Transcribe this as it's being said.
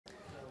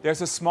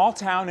There's a small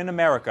town in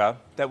America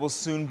that will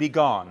soon be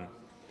gone.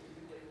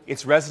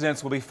 Its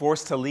residents will be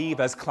forced to leave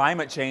as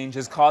climate change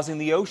is causing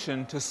the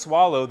ocean to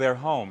swallow their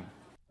home.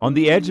 On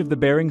the edge of the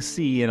Bering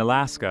Sea in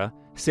Alaska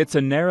sits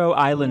a narrow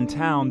island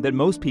town that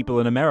most people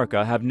in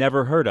America have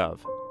never heard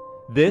of.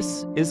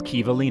 This is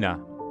Kivalina.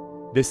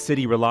 This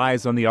city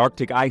relies on the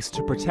Arctic ice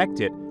to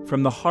protect it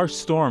from the harsh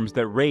storms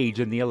that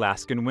rage in the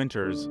Alaskan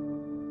winters.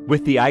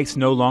 With the ice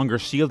no longer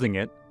shielding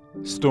it,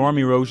 storm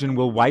erosion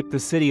will wipe the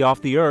city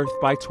off the earth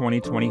by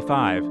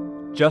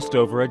 2025, just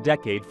over a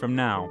decade from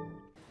now.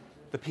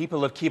 The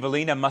people of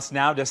Kivalina must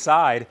now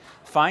decide,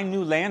 find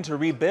new land to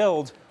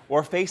rebuild,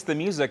 or face the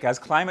music as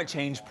climate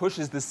change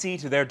pushes the sea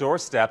to their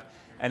doorstep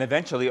and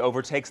eventually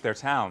overtakes their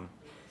town.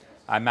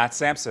 I'm Matt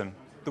Sampson,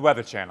 the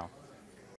Weather Channel.